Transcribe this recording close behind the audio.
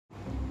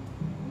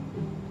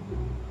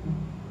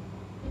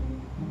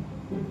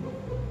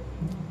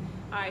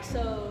Alright,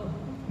 so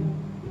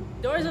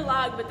doors are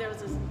locked, but there was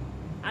this,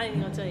 I ain't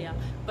even gonna tell y'all.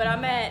 But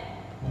I'm at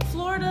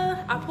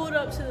Florida. I pulled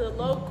up to the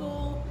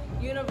local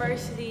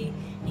university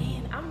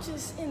and I'm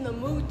just in the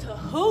mood to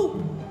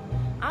hoop.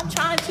 I'm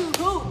trying to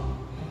hoop.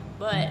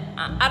 But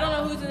I don't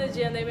know who's in the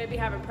gym. They may be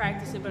having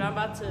practice, but I'm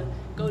about to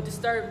go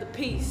disturb the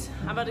peace.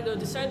 I'm about to go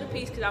disturb the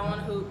peace because I want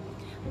to hoop.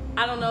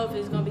 I don't know if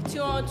it's going to be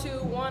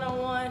 2-on-2,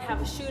 1-on-1,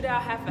 have a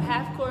shootout, have a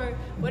half court,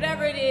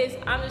 whatever it is.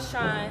 I'm just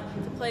trying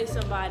to play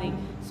somebody.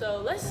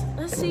 So let's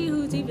see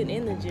who's even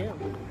in the gym.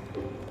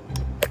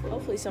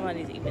 Hopefully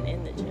somebody's even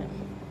in the gym.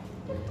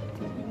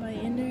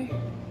 Anybody in there?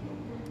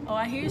 Oh,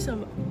 I hear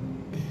somebody.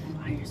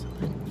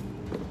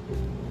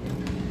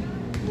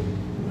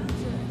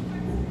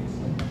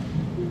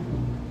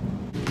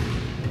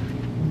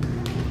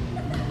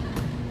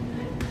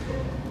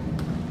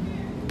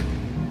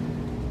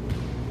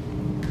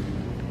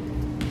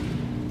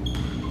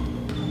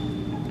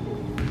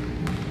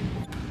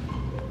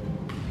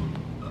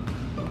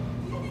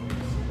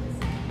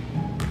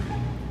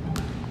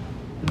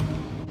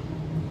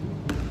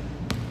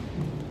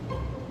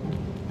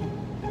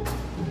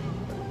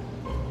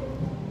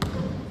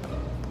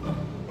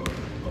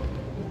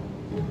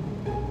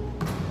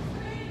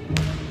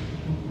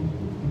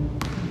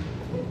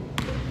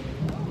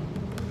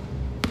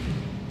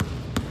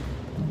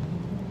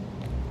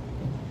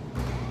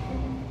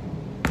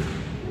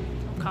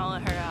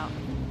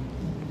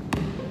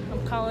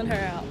 I'm calling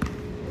her out.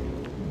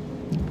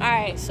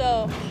 Alright,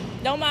 so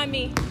don't mind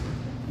me.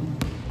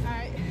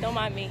 Alright. Don't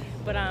mind me,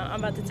 but I'm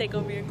about to take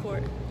over your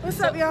court. What's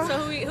up, y'all? So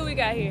who we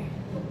got here?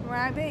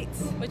 Briana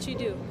Bates. What you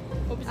do?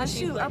 What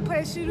position you play? I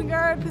play shooting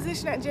guard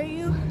position at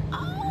JU.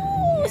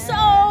 Oh, yeah.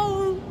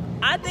 So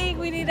I think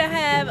we need to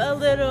have a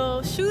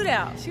little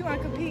shootout. She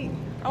want to compete.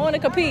 I want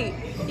to compete.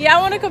 Right. Yeah,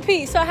 I want to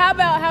compete. So how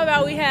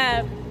about we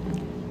have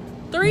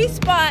 3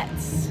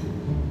 spots,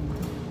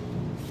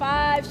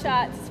 5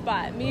 shots a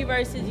spot, me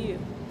versus you.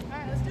 All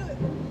right, let's do it.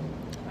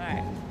 All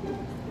right.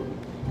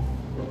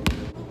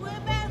 What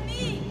about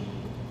me?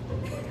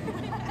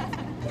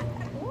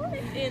 What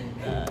in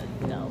the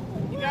no?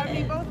 You gotta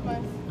be both of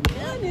us.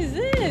 What is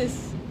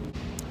this?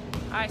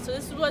 All right, so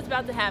this is what's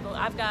about to happen.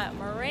 I've got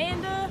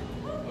Miranda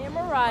and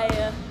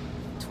Mariah,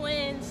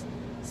 twins,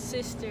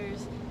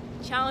 sisters,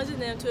 challenging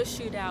them to a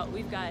shootout.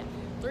 We've got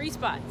 3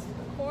 spots: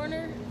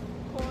 corner,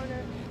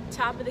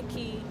 top of the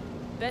key.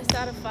 Best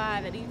out of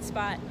 5 at each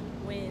spot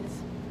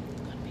wins.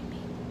 It's gonna be me.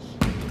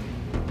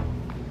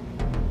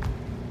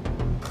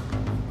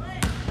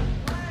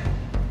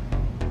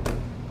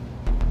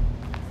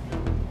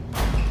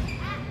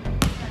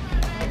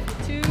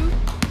 2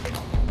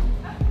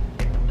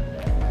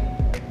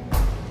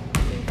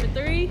 for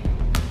 3.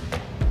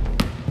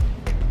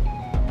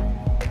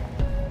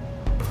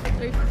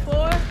 3 for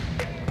 4.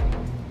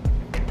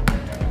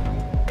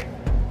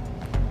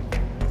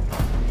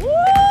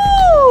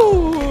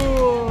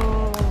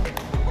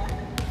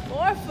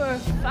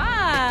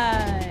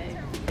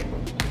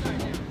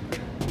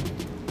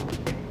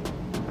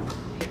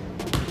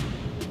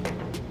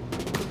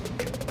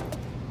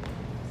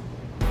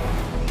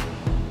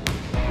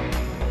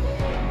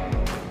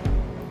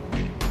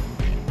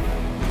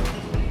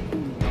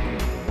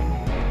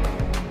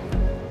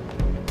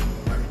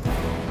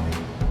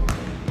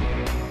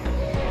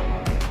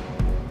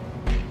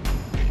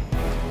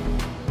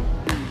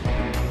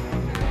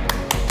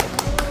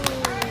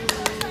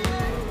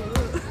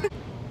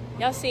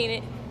 Y'all seen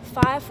it.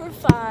 5 for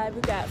 5.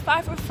 We got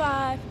 5 for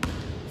 5,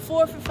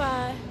 4 for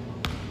 5.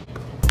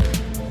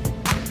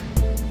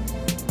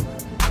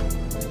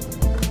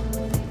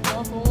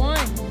 1 for 1.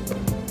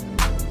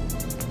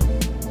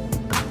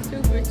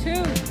 2 for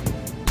 2.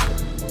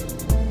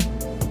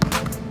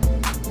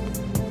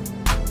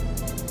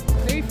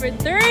 3 for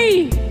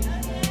 3.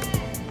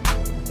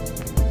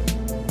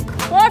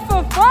 4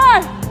 for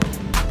 4.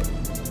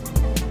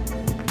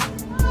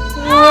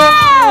 Oh!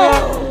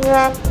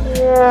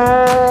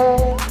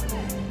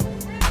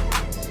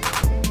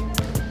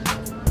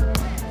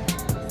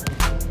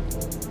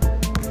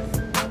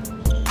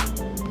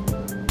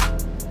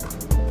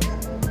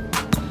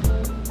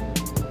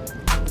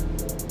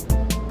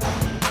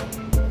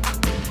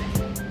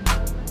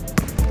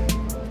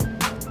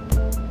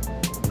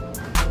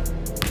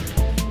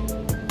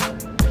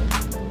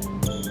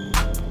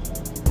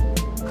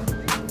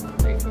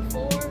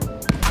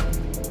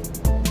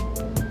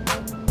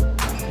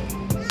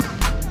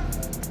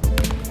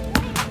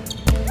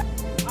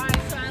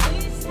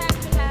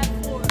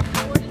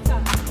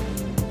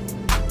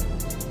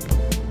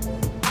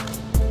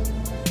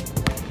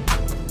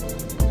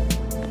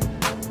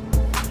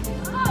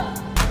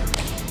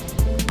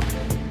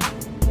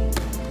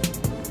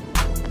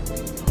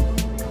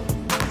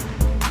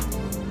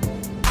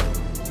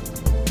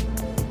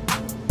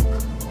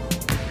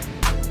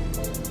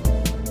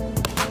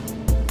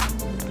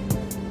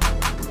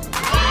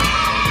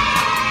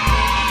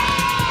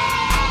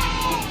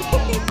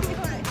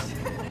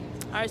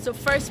 All right, so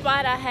first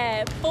spot I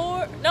had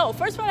 4. No,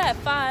 first spot I had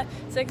 5.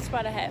 Second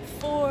spot I had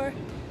 4.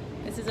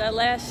 This is our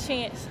last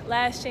chance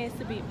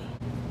to beat me.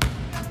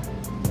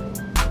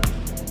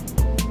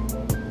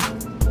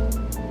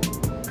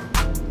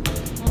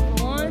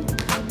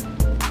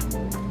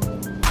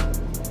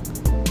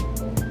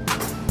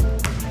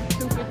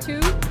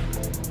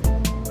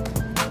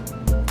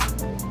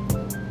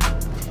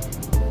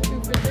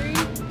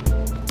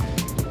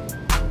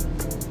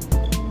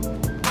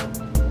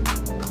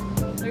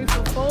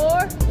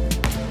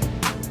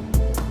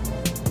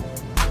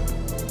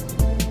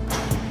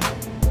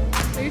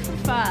 for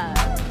 5.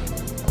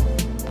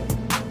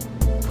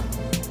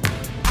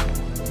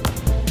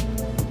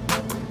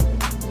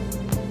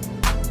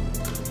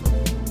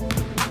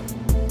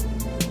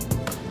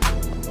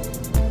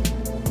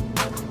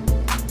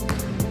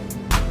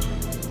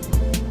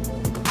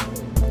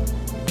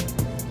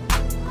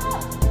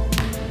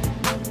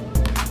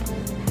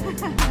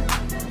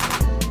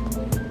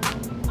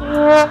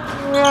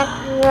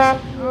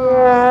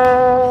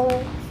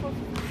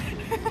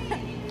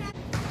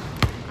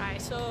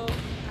 Alright, so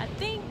I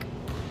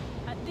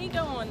think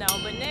I won now,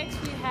 but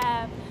next we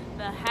have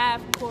the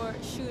half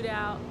court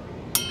shootout.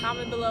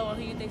 Comment below on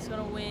who you think's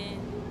gonna win.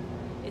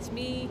 It's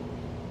me.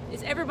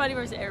 It's everybody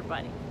versus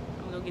everybody.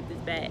 I'm gonna go get this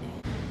bag.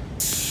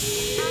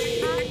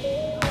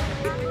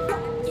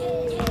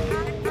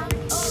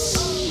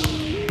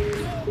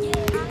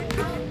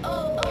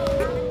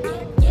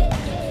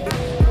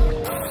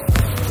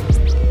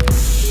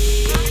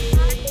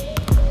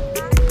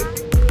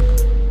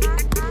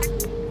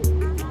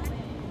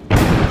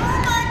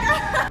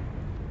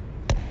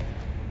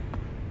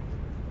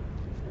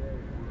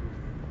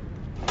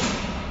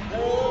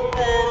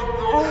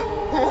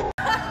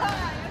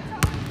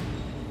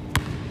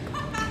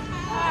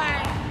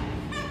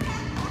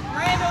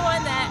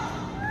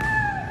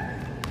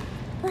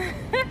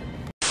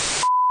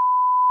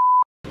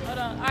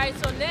 Alright,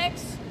 so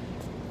next,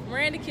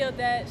 Miranda killed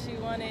that. She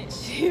won it.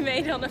 She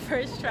made it on the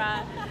first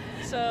try.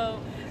 So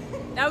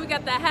now we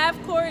got the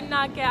half court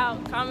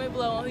knockout. Comment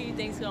below on who you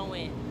think's gonna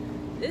win.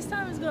 This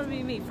time it's gonna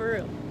be me, for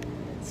real.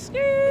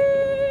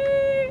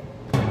 Skirt.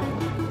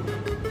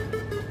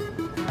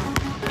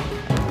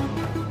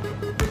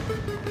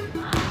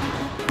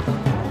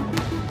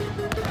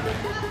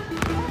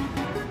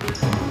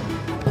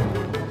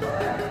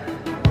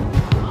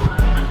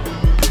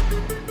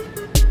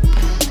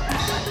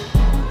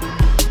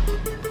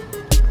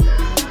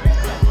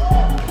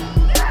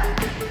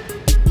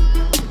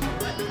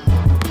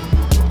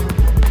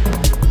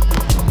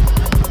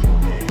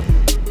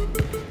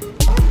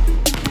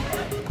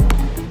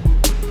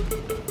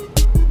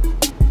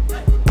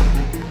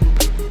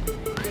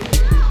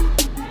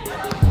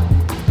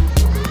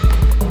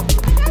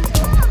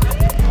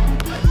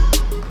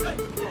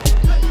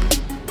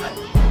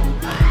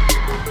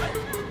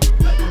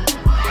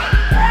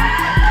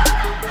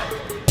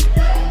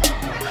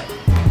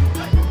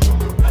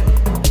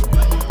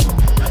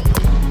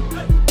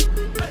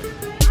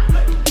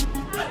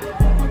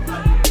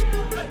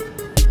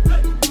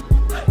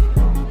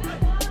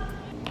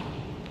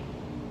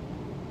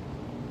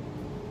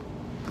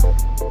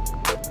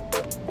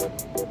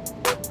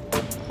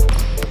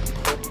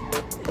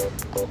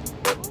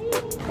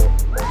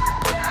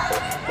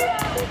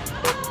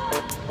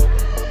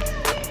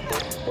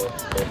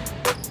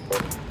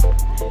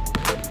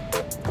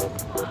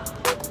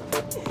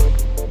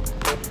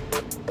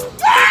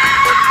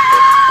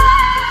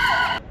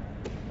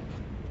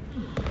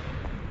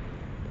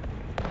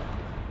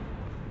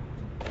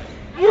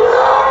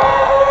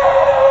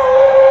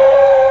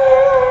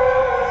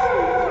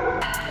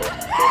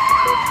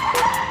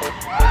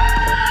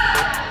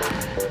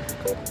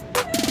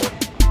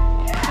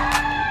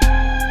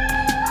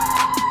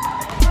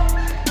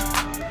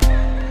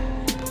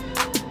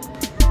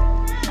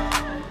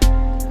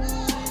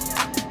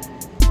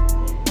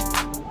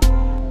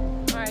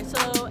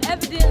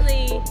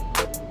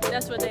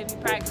 That's what they be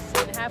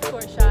practicing, half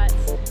court shots.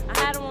 I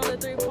had them on the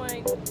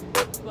 3-point,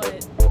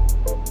 but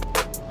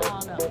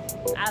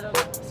I don't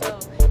know. So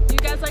if you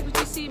guys like what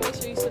you see, make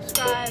sure you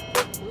subscribe,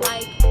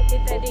 like,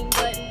 hit that ding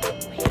button.